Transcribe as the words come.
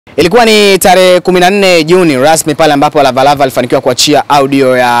Ilikuwa ni tarehe 14 Juni rasmi pale ambapo Lavalava alifanikiwa kuachia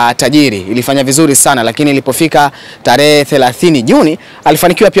audio ya Tajiri. Ilifanya vizuri sana, lakini ilipofika tarehe 30 Juni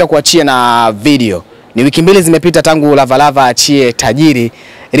alifanikiwa pia kuachia na video. Ni wiki mbili zimepita tangu Lavalava achie Tajiri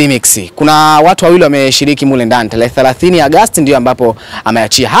remix. Kuna watu wawili wameshiriki mule ndani. Tarehe 30 Agosti ndio ambapo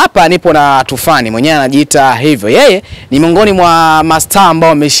ameachia. Hapa nipo na Tufani, mwenyewe anajiita hivyo. Yeye ni miongoni mwa mastaa ambao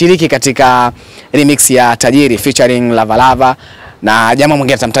wameshiriki katika remix ya Tajiri featuring Lavalava. Na jamaa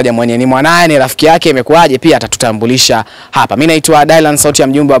mwingine atamtaja mwenyewe, ni mwanae, ni rafiki yake, imekuwaje pia atatutambulisha hapa. Mimi naitwa Dylan, sauti ya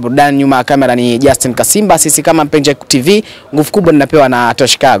mjumbe wa burudani, nyuma ya kamera ni Justin Kasimba. Sisi kama Mpenja TV, nguvu kubwa ninapewa na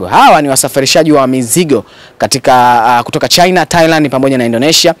Chicago. Hawa ni wasafirishaji wa mizigo katika kutoka China, Thailand pamoja na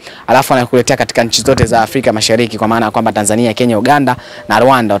Indonesia, alafu anakuletea katika nchi zote za Afrika Mashariki, kwa maana kwamba Tanzania, Kenya, Uganda na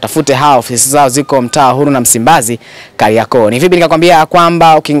Rwanda. Utafute hao, ofisi zao ziko mtaa Huru na Msimbazi, Kariakoo. Ni vipi nikakwambia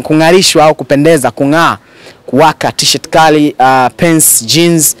kwamba uking'arishwa au kupendeza, kung'aa, kuwaka, t-shirt kali, pants,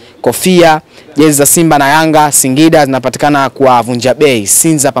 jeans, kofia, jezi za Simba na Yanga, Singida zinapatikana kwa Vunja Bei,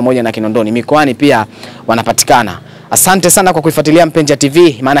 Sinza pamoja na Kinondoni. Mikoani pia wanapatikana. Asante sana kwa kuifuatilia Mpenja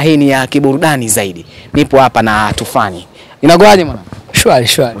TV, maana hii ni ya kiburudani zaidi. Nipo hapa na Tufani. Inakuwaje mwana? Shwari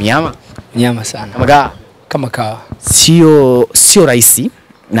shwari. Nyama sana. Kama kawa. Sio rahisi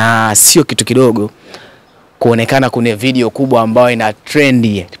na sio kitu kidogo kuonekana kwenye video kubwa ambayo ina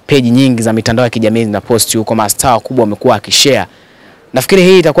trendi, page nyingi za mitandao ya kijamii na post huko, mastaa kubwa wamekuwa akishare. Nafikiri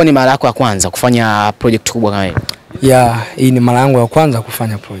hii itakuwa ni mara yako ya kwanza kufanya project kubwa kama hii. Hii ni mara yangu ya kwanza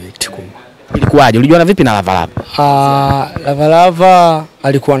kufanya project kubwa. Ilikuwaje? Ulijuana vipi na Lavalava? Lavalava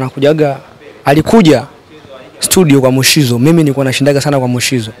alikuja studio kwa Mushizo. Mimi nilikuwa nashindaga sana kwa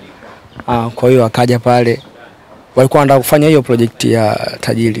Mushizo. Kwa hiyo akaja pale. Walikuwa wanataka kufanya hiyo project ya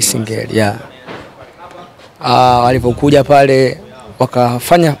Tajiri Singeli. Walipokuja pale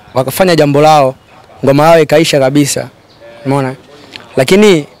wakafanya jambo lao, ngoma yao ikaisha kabisa. Umeona?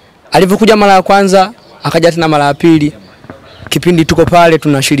 Lakini alipokuja mara ya kwanza, akaja tena mara ya pili. Kipindi tuko pale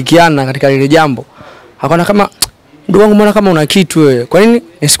tunashirikiana katika ile jambo, akaona kama ndugu wangu, mbona kama una kitu wewe, kwa nini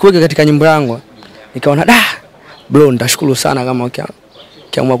nisikuweke katika nyimbo yangu? Nikaona bro, nitashukuru sana kama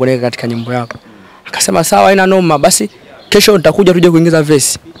ukiamua kuweka katika nyimbo yako. Akasema sawa, haina noma, basi kesho nitakuja tuje kuingiza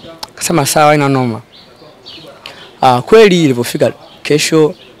verse. Akasema sawa, haina noma. Kweli ilipofika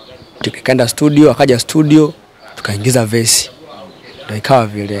kesho tukaenda studio, akaja studio tukaingiza verse. Ndio ikawa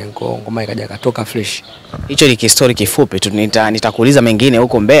vile ngoma ikaja katoka fresh. Hicho ni story kifupi tu, nitakuuliza mengine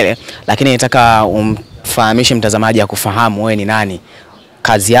huko mbele, lakini nataka umfahamishe mtazamaji akufahamu wewe ni nani.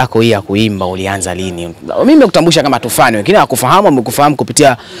 Kazi yako hii ya kuimba ulianza lini? Mimi nimekutambusha kama Tufani, wengine hawakufahamu, wamekufahamu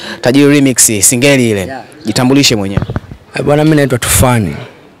kupitia Tajiri remix Singeli ile. Jitambulishe mwenyewe. Bwana, mimi naitwa Tufani.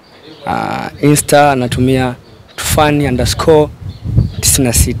 Insta natumia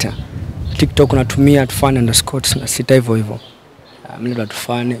Tufani_96. TikTok natumia Tufani_96 hivyo. Mimi naitwa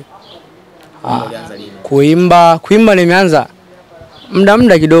Tufani. Kuimba nimeanza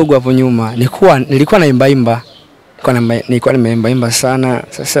muda kidogo hapo nyuma. Nilikuwa naimba. Nilikuwa nimeimba sana.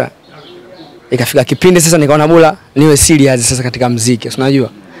 Sasa ikafika kipindi sasa nikaona bora niwe serious sasa katika muziki. Unajua?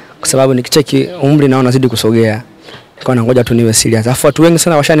 Kwa sababu nikicheki umri naona nazidi kusogea. Nikaona ngoja tu niwe serious. Alafu watu wengi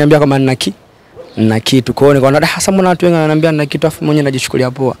sana washaniambia kama nina kitu. Kwa hiyo nikaona hasa mbona watu wengi wananiambia nina kitu afu mwenyewe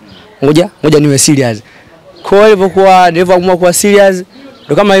najichukulia poa. Ngoja niwe serious. Kwa hiyo nilipoamua kuwa serious,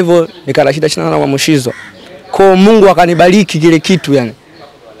 ndio kama hivyo nikarashida sana kwa Mushizo. Kwa Mungu akanibariki kile kitu yani.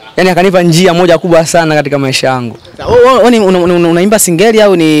 Yaani akanipa njia moja kubwa sana katika maisha yangu. Unaimba Singeli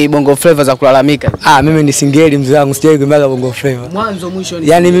au ni bongo flavor za kulalamika? Mimi ni Singeli mzee wangu, sijawahi kuimba bongo flavor. Mwanzo mwisho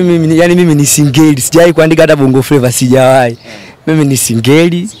ni mimi ni Singeli, sijawahi kuandika hata bongo flavor, sijawahi. Mimi ni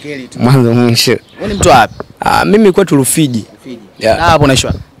Singeli mwanzo mwisho. Wewe ni mtu wapi? Mimi kwetu Rufiji. Hapo unaishi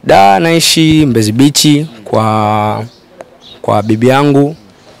wapi? Naishi Mbezi Beach kwa bibi yangu,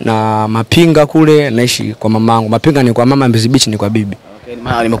 na Mapinga kule naishi kwa mamangu. Mapinga ni kwa mama, Mbezi Beach ni kwa bibi.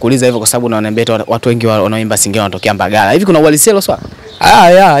 Nimekuuliza hivyo kwa sababu naona watu wengi wanaoimba Singeli wanatokea Mbagala. Hivi kuna uhalisia hilo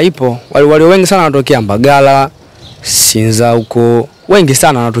swala? Ipo. Wale wengi sana wanatokea Mbagala, Sinza huko. Wengi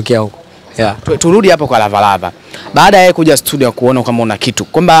sana wanatokea huko. Turudi hapo kwa Lavalava. Baada ya kuja studio kuona kama una kitu,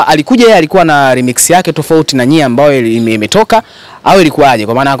 kwamba alikuja yeye alikuwa na remix yake tofauti na nyie ambayo imetoka, au ilikuwaje?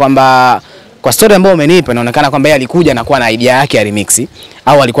 Kwa maana kwamba kwa story ambayo umenipa inaonekana kwamba yeye alikuja na kuwa na idea yake ya remix,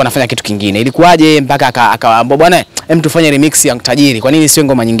 au alikuwa anafanya kitu kingine. Ilikuwaje mpaka akaambia bwana tufanye remix ya Tajiri? Kwa nini sio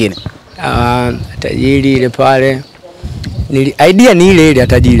ngoma nyingine? Tajiri ile pale idea ni ile ya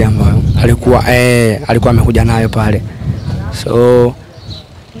Tajiri ambayo alikuwa amekuja nayo pale. So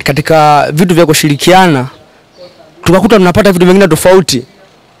katika vitu vya kushirikiana tukakuta tunapata vitu vingine tofauti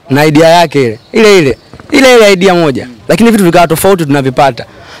na idea yake ile idea moja, lakini vitu vikawa tofauti tunavipata.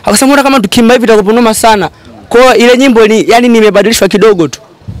 Akasema kama tukimba hivi itakuponoma sana. Kwa ile nyimbo yani nimebadilishwa kidogo tu.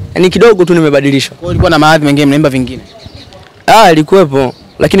 yani kidogo tu nimebadilisha. Kwa ulikuwa na maadhi mengine mnaimba vingine? Ilikuwepo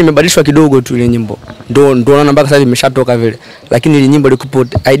lakini imebadilishwa kidogo tu ile nyimbo. Ndio naona mpaka sasa imeshatoka vile. Lakini ile nyimbo ilikuwa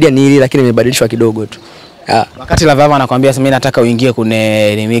idea ni ile lakini imebadilishwa kidogo tu. Wakati Lavalava anakuambia mimi nataka uingie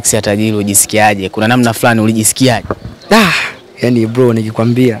kwenye remix ya Tajiri, ujisikiaje? Kuna namna fulani ulijisikiaje? Yani bro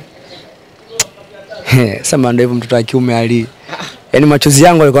nikikwambia sema ndio hivyo mtoto wa kiume ali. Yani machozi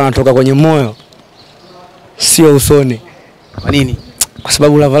yangu yalikuwa yanatoka kwenye moyo. Sio usoni. Kwa nini? Kwa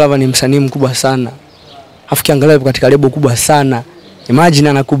sababu Lavalava ni msanii mkubwa sana. Afu kiangalia katika lebo kubwa sana. Imagine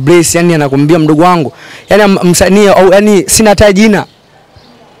anakubless, yani anakuambia mdogo wangu. Yani msanii au yani sina jina.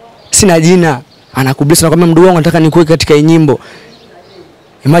 Sina jina. Anakubless anakuambia mdogo wangu nataka nikuweke katika hii nyimbo.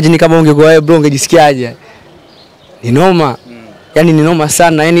 Imagine kama ungekuwa wewe bro ungejisikiaje? Ni noma. Yani ni noma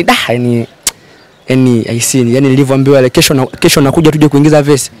sana. Yani yani aisini. Yani nilivyoambiwa ile kesho nakuja tuje kuingiza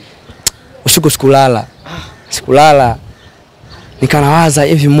verse. Usiku sikulala. Sikulala. Nikanawaza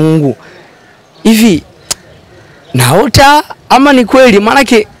hivi Mungu. Hivi naota ama ni kweli? Maana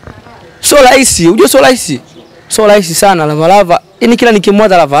yake so rahisi, unajua so rahisi. So rahisi sana Lavalava. Yani kila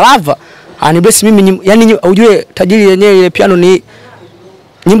nikimwaza Lavalava, anibless mimi yani unajue Tajiri yenyewe ile piano ni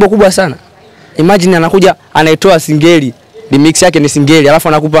nyimbo kubwa sana. Imagine anakuja anaitoa Singeli, remix yake ni Singeli, alafu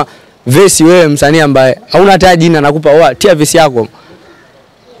anakupa verse wewe msanii ambaye hauna hata jina anakupa tia verse yako.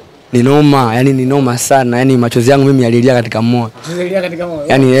 Ni noma, yani ni noma sana. Yani machozi yangu mimi yalilia katika moyo.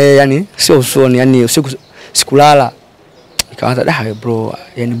 Yani sio usoni, yani usiku sikulala. Nikawaza bro,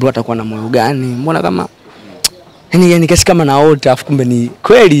 yani bro atakuwa na moyo gani? Mbona kama yani kasi kama naota afu kumbe ni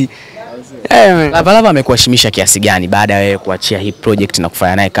kweli. Lavalava amekuheshimisha kiasi gani baada ya wewe kuachia hii project na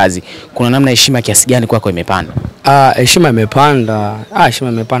kufanya naye kazi? Kuna namna heshima kiasi gani kwako imepanda? Heshima imepanda. Heshima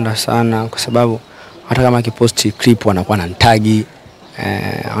imepanda sana kwa sababu hata kama akiposti clip anakuwa ananitagi.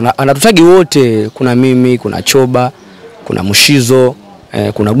 Anatutagi wote, kuna mimi, kuna Choba, kuna Mushizo,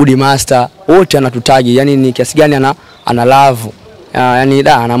 kuna Good Master, wote anatutagi. Yani ni kiasi gani ana love. Yani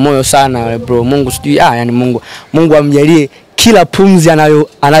ana moyo sana bro. Mungu sijui yani Mungu amjalie kila pumzi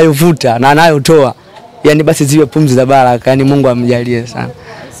anayovuta na anayotoa. Yani basi ziwe pumzi za baraka. Yani Mungu amjalie sana.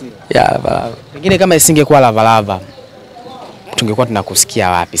 Lavalava. Pengine kama isingekuwa Lavalava tungekuwa tunakusikia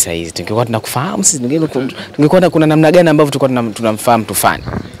wapi sasa hizi? Tungekuwa tunakufahamu sisi, tungekuwa kuna namna gani ambavyo tulikuwa tunamfahamu tufanye?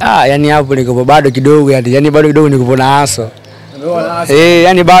 Yani hapo niko bado kidogo, yani bado kidogo niko na haso.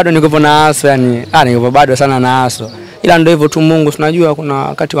 Yani bado niko na haso, yani niko bado sana na haso. Ila ndio hivyo tu, Mungu tunajua kuna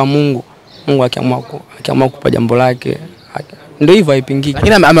wakati wa Mungu. Mungu akiamua kupa jambo lake. Ndio hivyo haipingiki.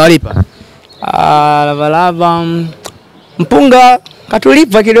 Lakini amewalipa. Lavalava mpunga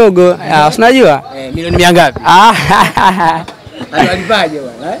katulipa kidogo. Unajua? Milioni ngapi? Aliwalipaje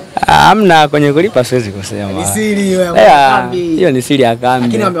bwana? Hamna kwenye kulipa siwezi kusema. Ni siri wewe. Hiyo ni siri ya kambi.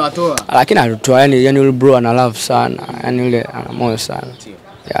 Lakini wamewatoa. Lakini alitoa, yani yule bro ana love sana. Yani yule ana moyo sana.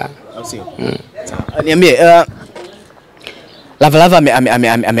 Sio. Niambie Lavalava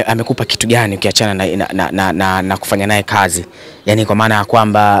amekupa kitu gani ukiachana na kufanya naye kazi? Yani kwa maana ya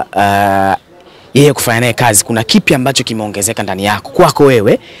kwamba yeye kufanya naye kazi, kuna kipi ambacho kimeongezeka ndani yako kwako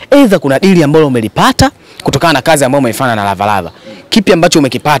wewe? Aidha kuna dili ambalo umelipata kutokana na kazi ambayo umeifanya na Lavalava. Kipi ambacho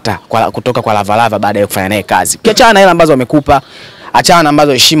umekipata kutoka kwa Lavalava baada ya kufanya naye kazi? Ukiachana na ile ambazo wamekupa, achana na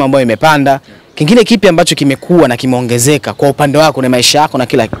ambazo heshima ambayo imepanda, kingine kipi ambacho kimekuwa na kimeongezeka kwa upande wako na maisha yako na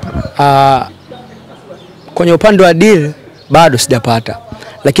kila kitu? Kwenye upande wa deal bado sijapata.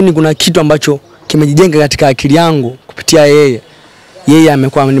 Lakini kuna kitu ambacho kimejijenga katika akili yangu kupitia yeye. Yeye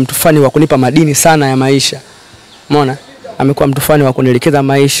amekuwa ni mtu fani wa kunipa madini sana ya maisha. Umeona? Amekuwa mtu fani wa kunielekeza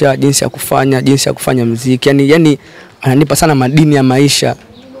maisha, jinsi ya kufanya muziki. Yani ananipa sana madini ya maisha.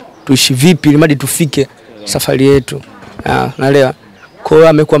 Tuishi vipi ili hadi tufike safari yetu. Unaelewa? Kwa hiyo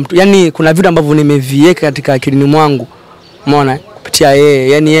amekuwa mtu, yani kuna vitu ambavyo nimeviweka katika akilini mwangu. Umeona? Kupitia yeye.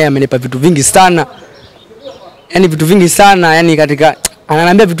 Yani yeye amenipa vitu vingi sana. Yani vitu vingi sana, yani katika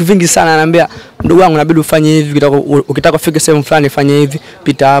ananiambia vitu vingi sana, ananiambia ndugu wangu inabidi ufanye hivi, ukitaka kufika sehemu fulani fanya hivi,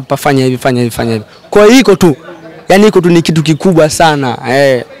 pita hapa fanya hivi. Kwa hiyo iko tu. Yani iko tu ni kitu kikubwa sana.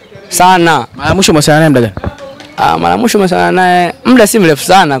 Sana. Mara mwisho umesema naye muda gani? Mara mwisho umesema naye muda si mrefu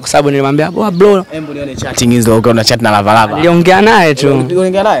sana kwa sababu nilimwambia bro, hebu nione chatting hizo uko na chat na Lavalava. Niliongea naye tu.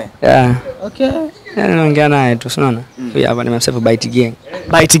 Uliongea naye? Okay. Niliongea naye tu, unaona? Huyu hapa nimemsave Bite Gang.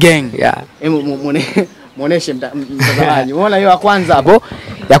 Bite Gang. Muoneshe mtazamaji. Unaona hiyo ya kwanza hapo?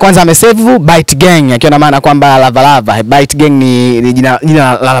 Ya kwanza amesave Bite Gang, akiwa na maana kwamba Lavalava. Bite Gang ni jina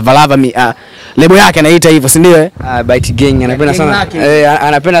la Lavalava, lebo yake anaita hivyo, si ndio? Bite Gang anapenda sana.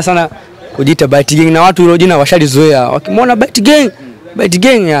 Anapenda sana kujiita Bite Gang na watu hilo jina washalizoea. Wakimwona Bite Gang, Bite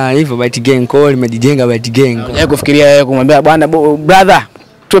Gang hivyo Bite Gang, kwa hiyo limejijenga Bite Gang. Yeye kufikiria yeye kumwambia bwana brother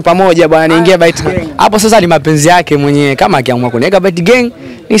tuwe pamoja bwana, niingie Bite Gang. Hapo sasa ni mapenzi yake mwenyewe, kama akiamua kuniweka Bite Gang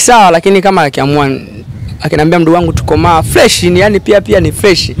ni sawa, lakini kama akiamua akiniambia mdogo wangu tukomaa fresh, ni yani pia ni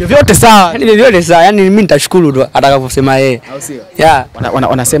fresh. Vyote sawa. Yani vyote sawa. Yani mimi nitashukuru tu atakaposema yeye. Au sio? Yeah.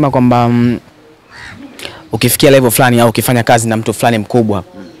 Wanasema kwamba ukifikia level fulani au ukifanya kazi na mtu fulani mkubwa,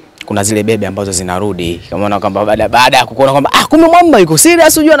 kuna zile bebe ambazo zinarudi. Kama unaona kwamba baada ya kukuona kwamba kumbe Mwamba yuko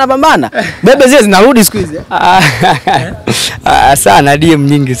serious, unajua anapambana. Bebe zile zinarudi siku hizi. Sana DM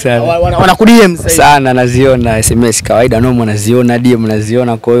nyingi sana. Wanaku-DM sana, naziona SMS kawaida normal, naziona DM,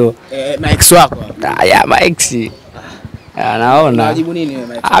 naziona. Kwa hiyo Max wako. Ya Max. Naona. Unajibu nini wewe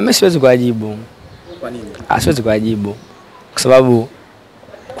Max? Mimi siwezi kujibu. Kwa nini? Siwezi kujibu. Kwa sababu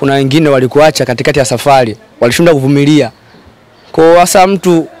kuna wengine walikuacha katikati ya safari, walishindwa kuvumilia. Kwa sasa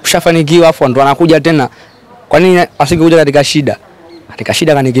mtu ushafanikiwa afu ndo anakuja tena. Kwa nini asingekuja katika shida? Katika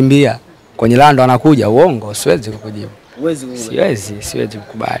shida kanikimbia. Kwenye lando anakuja, uongo, siwezi kukujibu. Siwezi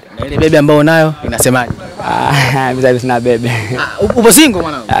kukubali. Na ile bebe ambayo unayo inasemaje? Mimi sina bebe. Upo single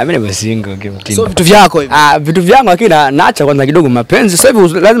mwanangu? Mimi nipo single kimtindo. So vitu vyako hivi. Vitu vyangu lakini naacha kwanza kidogo mapenzi. Sasa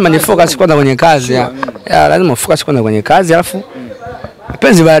hivi lazima ni focus kwanza kwenye kazi. Lazima focus kwanza kwenye kazi alafu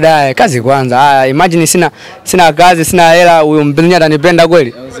mapenzi baadaye, kazi kwanza. Imagine sina kazi, sina hela, huyo mpenzi atanipenda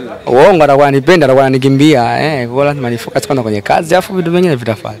kweli? Uongo, atakuwa ananipenda, atakuwa ananikimbia. Kwa lazima ni focus kwanza kwenye kazi alafu vitu vingine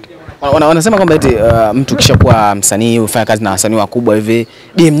vitafuata. Wanasema kwamba eti mtu kishakuwa msanii, ufanya kazi na wasanii wakubwa hivi,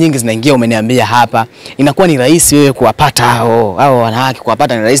 DM nyingi zinaingia, umeniambia hapa. Inakuwa ni rahisi wewe kuwapata hao wanawake,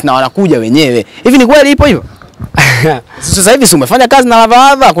 kuwapata ni rahisi na wanakuja wenyewe. Hivi ni kweli ipo hivyo? Sasa hivi si umefanya kazi na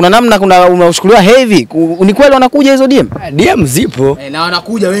Lavalava, kuna namna unashukuliwa heavy. Ni kweli wanakuja hizo DM? DM zipo. Na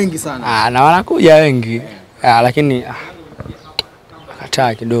wanakuja wengi sana. Na wanakuja wengi. Lakini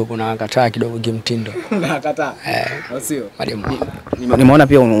nakataa kidogo kimtindo. Nakataa. Sio. Nimeona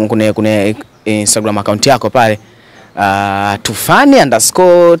pia kuna Instagram account yako pale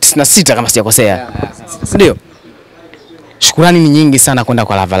tufani_96 kama sijakosea. Ndio. Shukrani ni nyingi sana kwenda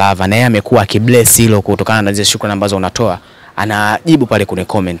kwa Lavalava, na yeye amekuwa akibless hilo kutokana na zile shukrani ambazo unatoa. Anajibu pale kwenye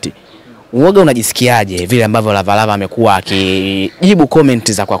comment. Uoga unajisikiaje vile ambavyo Lavalava amekuwa akijibu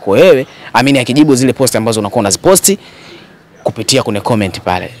comment za kwako wewe? Amini akijibu zile post ambazo unakuwa unaziposti kupitia kwenye comment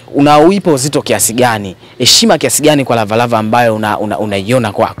pale. Unauipa uzito kiasi gani? Heshima kiasi gani kwa Lavalava ambayo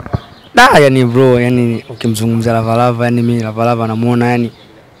unaiona kwako? Yani bro, yani ukimzungumza Lavalava, yani mimi Lavalava namuona yani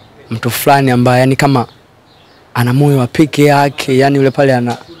mtu fulani ambaye yani kama ana moyo wa peke yake, yani yule pale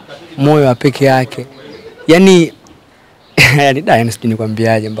ana moyo wa peke yake. Yani yani sijui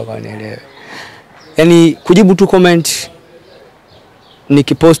nikwambiaje mpaka unielewe. Yani kujibu tu comment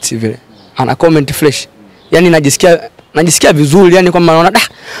nikipost vile, ana comment fresh. Yani najisikia vizuri, yani kwamba naona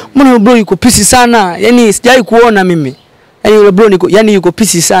mbona bro yuko pisi sana. Yani sijai kuona mimi. Yani yule bro yuko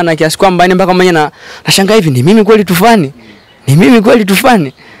pisi sana kiasi kwamba yani mpaka mwenyewe nashangaa hivi ni mimi kweli tufani? Ni mimi kweli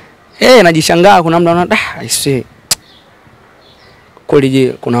tufani? Najishangaa kuna mtu anaona aisee.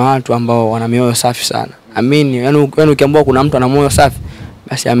 Kweli kuna watu ambao wana mioyo safi sana. Amini, yani ukiambiwa kuna mtu ana moyo safi,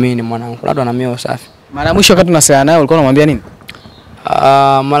 basi amini mwanangu, kuna watu ana mioyo safi. Mara mwisho wakati unasema naye ulikuwa unamwambia nini?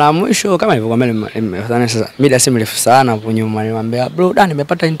 Mara mwisho kama nilivyokuambia sasa mida si mrefu sana hapo nyuma, nilimwambia bro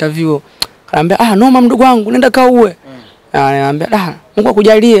nimepata interview. Akaniambia noma mdogo wangu, nenda kauwe. Nikamwambia Mungu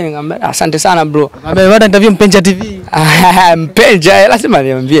akujalie. Nikamwambia asante sana bro. Nimepata interview Mpenja TV. Mpenja, lazima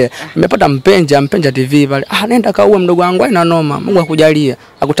niambie. Nimepata Mpenja TV pale. Nenda kauwe mdogo wangu, haina noma. Mungu akujalie,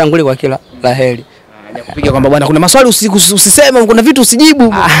 akutangulie kwa kila laheri. Hajakupiga kwamba bwana kuna maswali usiseme, kuna vitu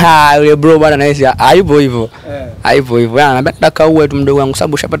usijibu. Yule bro bwana nahisi haipo hivyo. Haipo hivyo. Ananiambia nenda kauwe tu mdogo wangu,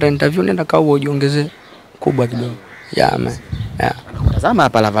 sababu ushapata interview, nenda kauwe ujiongezee kubwa kidogo. Tazama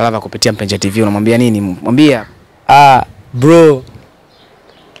hapa Lavalava kupitia Mpenja TV, unamwambia nini? Mwambie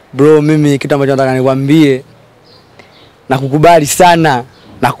bro mimi kitu ambacho nataka nikwambie, nakukubali sana,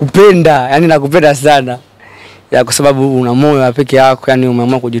 nakupenda, yani nakupenda sana. Kwa sababu una moyo wa peke yako, yani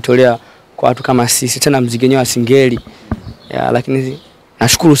umeamua kujitolea kwa watu kama sisi, tena muziki wenyewe wa Singeli. Lakini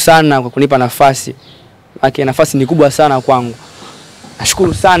nashukuru sana kwa kunipa nafasi. Nafasi ni kubwa sana kwangu.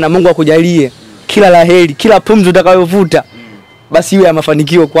 Nashukuru sana, Mungu akujalie kila laheri, kila pumzi utakayovuta basi iwe ya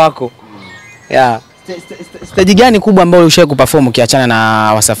mafanikio kwako. Stage gani kubwa ambayo ulishawahi kuperform ukiachana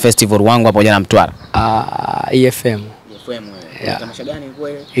na Wasa Festival wangu hapo jana Mtwara? EFM. Tamasha gani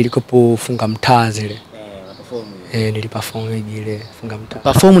kweli? Ilikopo funga mtaa zile. Niliperform ile funga mtaa.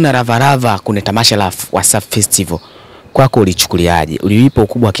 Perform na Lavalava kwenye tamasha la Wasa Festival. Kwako ulichukuliaje? Uliipa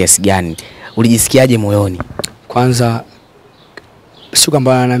ukubwa kiasi gani? Ulijisikiaje moyoni? Kwanza siku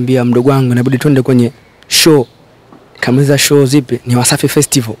ambayo ananiambia mdogo wangu inabidi twende kwenye show. Kamaliza show zipi? Ni Wasa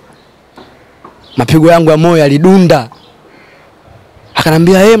Festival. Mapigo yangu ya moyo yalidunda.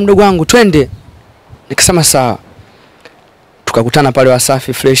 Akanambia mdogo wangu twende. Nikasema sawa. tukakutana pale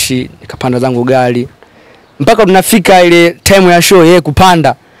Wasafi fresh, nikapanda zangu gari mpaka tunafika ile time ya show yeye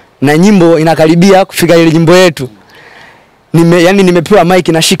kupanda na nyimbo inakaribia kufika ile nyimbo yetu. Yani nimepewa mic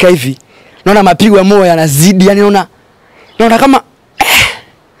nashika hivi, naona mapigo ya moyo yanazidi, yani naona kama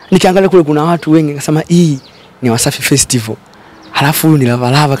nikiangalia kule kuna watu wengi, nikasema hii ni Wasafi Festival, halafu ni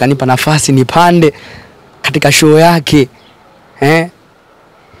Lavalava kanipa nafasi nipande katika show yake.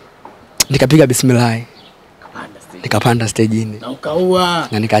 Nikapiga bismillah, nikapanda stage ni na ukaua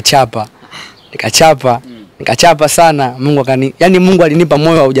na nikachapa sana. Mungu alinipa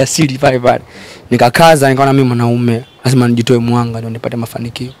moyo wa ujasiri pale. Nikakaza, nikaona mimi mwanaume lazima nijitoe mwanga ndio nipate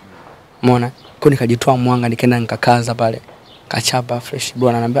mafanikio. Umeona? Kwa nikajitoa mwanga, nikaenda nikakaza pale. Kachapa fresh.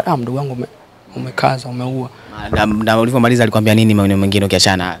 Bwana ananiambia, mdogo wangu umekaza, umeua. Na ulipomaliza alikwambia nini maneno mengine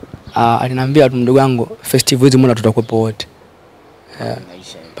ukiachana? Aliniambia tu, mdogo wangu, festival hizi mbona tutakuwepo wote.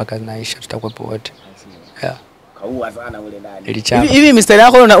 Mpaka zinaisha tutakuwepo wote. Kaua sana ule ndani. Hivi mistari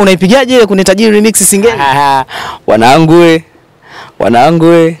yako unaipigaje ile kwenye Tajiri remix Singeli? Wanangu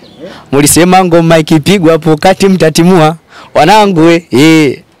we. Mlisema ngoma ikipigwa hapo kati mtatimua.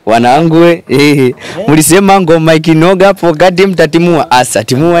 Wanangu we. Mlisema ngoma ikinoga hapo kati mtatimua. Asa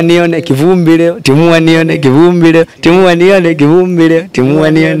timua nione kivumbi leo, timua nione kivumbi leo, timua nione kivumbi leo,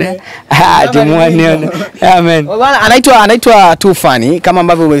 timua nione. Timua nione. Amen. Bwana anaitwa Tufani kama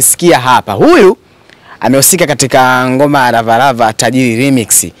ambavyo umesikia hapa. Huyu amehusika katika ngoma ya Lavalava Tajiri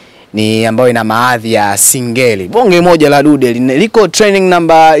remix, ni ambayo ina maadhi ya Singeli. Bonge moja la dude liko training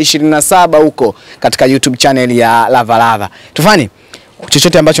number 27 huko katika YouTube channel ya Lavalava. Tufani,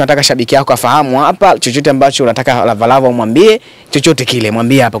 chochote ambacho unataka shabiki yako afahamu hapa, chochote ambacho unataka Lavalava umwambie, chochote kile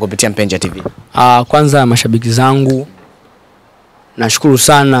mwambie hapa kupitia Mpenja TV. Kwanza mashabiki zangu, nashukuru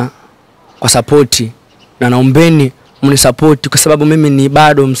sana kwa support na naombeni mnisupport kwa sababu mimi ni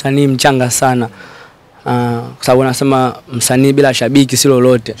bado msanii mchanga sana. Kwa sababu nasema msanii bila shabiki si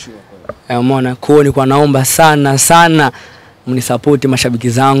lolote. Umeona? Kwa ni kwa naomba sana mnisupport mashabiki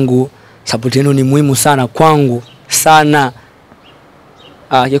zangu. Support yenu ni muhimu sana kwangu sana.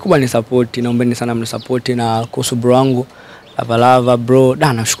 Kikubwa ni support, naombeni sana mnisupport. Na kuhusu bro wangu Lavalava bro,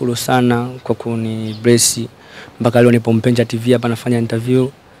 nashukuru sana kwa kunibless mpaka leo nipo Mpenja TV hapa nafanya interview.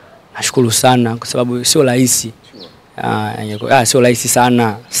 Nashukuru sana kwa sababu sio rahisi. Sio rahisi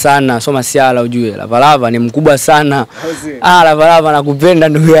sana soma siala ujue Lavalava ni mkubwa sana. Lavalava nakupenda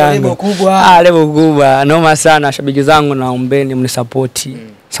ndugu yangu. Level kubwa. Naomba sana shabiki zangu, naombeni mnisupport.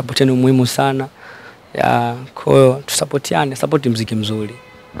 Support ni muhimu sana. Kwa hiyo tusupportiane, support muziki mzuri.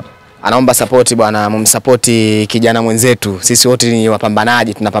 Anaomba support bwana, mumsupport kijana mwenzetu. Sisi wote ni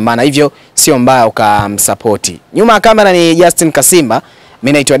wapambanaji, tunapambana, hivyo sio mbaya ukamsupport. Nyuma ya kamera ni Justin Kasimba.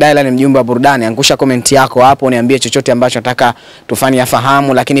 Mimi naitwa Daila, ni mjumbe wa burudani. Angusha comment yako hapo, niambie chochote ambacho nataka tufanye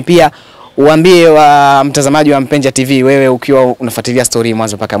afahamu, lakini pia uambie wa mtazamaji wa Mpenja TV, wewe ukiwa unafuatilia story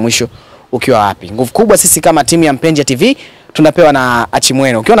mwanzo mpaka mwisho ukiwa wapi. Nguvu kubwa sisi kama timu ya Mpenja TV tunapewa na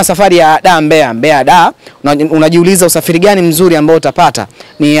Achimwene. Ukiwa na safari ya Mbeya, unajiuliza usafiri gani mzuri ambao utapata,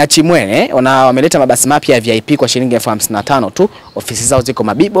 ni Achimwene. Wameleta mabasi mapya ya VIP kwa shilingi 55,000 tu. Ofisi zao ziko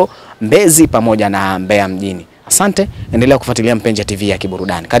Mabibo, Mbezi pamoja na Mbeya mjini. Asante, endelea kufuatilia Mpenja TV ya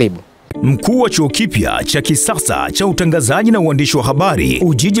kiburudani. Karibu. Mkuu wa chuo kipya cha kisasa cha utangazaji na uandishi wa habari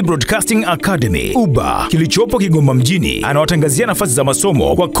Ujiji Broadcasting Academy UBA kilichopo Kigoma mjini anawatangazia nafasi za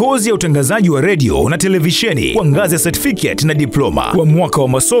masomo kwa kozi ya utangazaji wa radio na televisheni kwa ngazi ya certificate na diploma kwa mwaka wa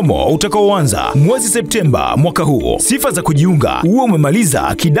masomo utakaoanza mwezi Septemba mwaka huu. Sifa za kujiunga: uwe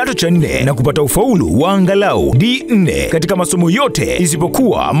umemaliza kidato cha 4 na kupata ufaulu wa angalau D4 katika masomo yote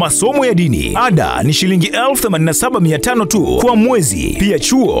isipokuwa masomo ya dini. Ada ni shilingi 87,500 tu kwa mwezi. Pia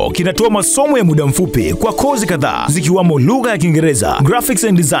chuo kinatoa masomo ya muda mfupi kwa kozi kadhaa zikiwamo lugha ya Kiingereza, graphics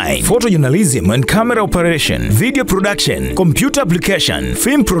and design, photojournalism and camera operation, video production, computer application,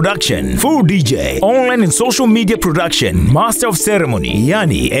 film production, full DJ, online and social media production, master of ceremony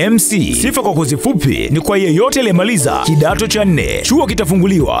yani MC. Sifa kwa kozi fupi ni kwa yeyote aliyemaliza kidato cha 4. Chuo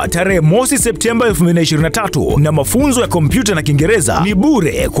kitafunguliwa tarehe mosi Septemba 2023 na mafunzo ya kompyuta na Kiingereza ni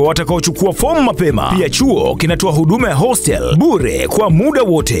bure kwa watakaochukua fomu mapema. Pia chuo kinatoa huduma ya hostel bure kwa muda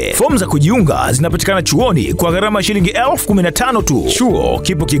wote. Fomu za kujiunga zinapatikana chuoni kwa gharama ya shilingi 15,000 tu. Chuo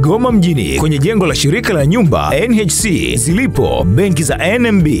kipo Kigoma mjini kwenye jengo la shirika la nyumba NHC zilipo benki za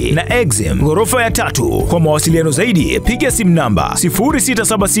NMB na Exim ghorofa ya 3. Kwa mawasiliano zaidi piga simu namba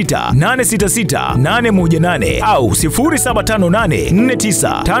 0676866818 au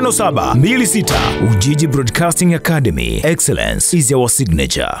 0758495726. Ujiji Broadcasting Academy, excellence is our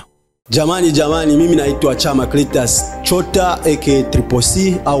signature. Jamani, mimi naitwa Chama Cletus Chota aka Triple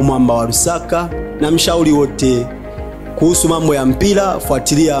C au Mwamba wa Rusaka, na mshauri wote kuhusu mambo ya mpira,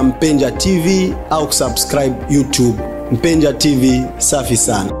 fuatilia Mpenja TV au subscribe YouTube Mpenja TV, safi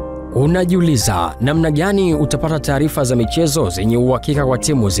sana. Unajiuliza namna gani utapata taarifa za michezo zenye uhakika kwa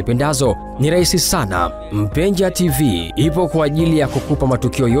timu zipendazo? Ni rahisi sana. Mpenja TV ipo kwa ajili ya kukupa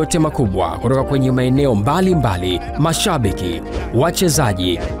matukio yote makubwa kutoka kwenye maeneo mbalimbali. Mashabiki,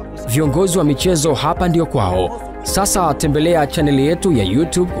 wachezaji, viongozi wa michezo, hapa ndio kwao. Sasa tembelea chaneli yetu ya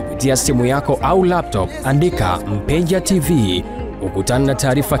YouTube kupitia simu yako au laptop, andika Mpenja TV, ukutana na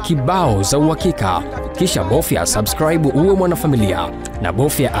taarifa kibao za uhakika. Kisha bofya subscribe uwe mwanafamilia na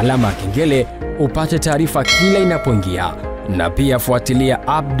bofya alama ya kengele upate taarifa kila inapoingia. Na pia fuatilia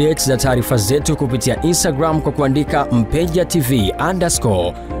updates za taarifa zetu kupitia Instagram kwa kuandika Mpenja TV_.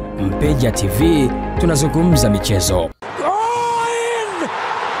 Mpenja TV, tunazungumza michezo.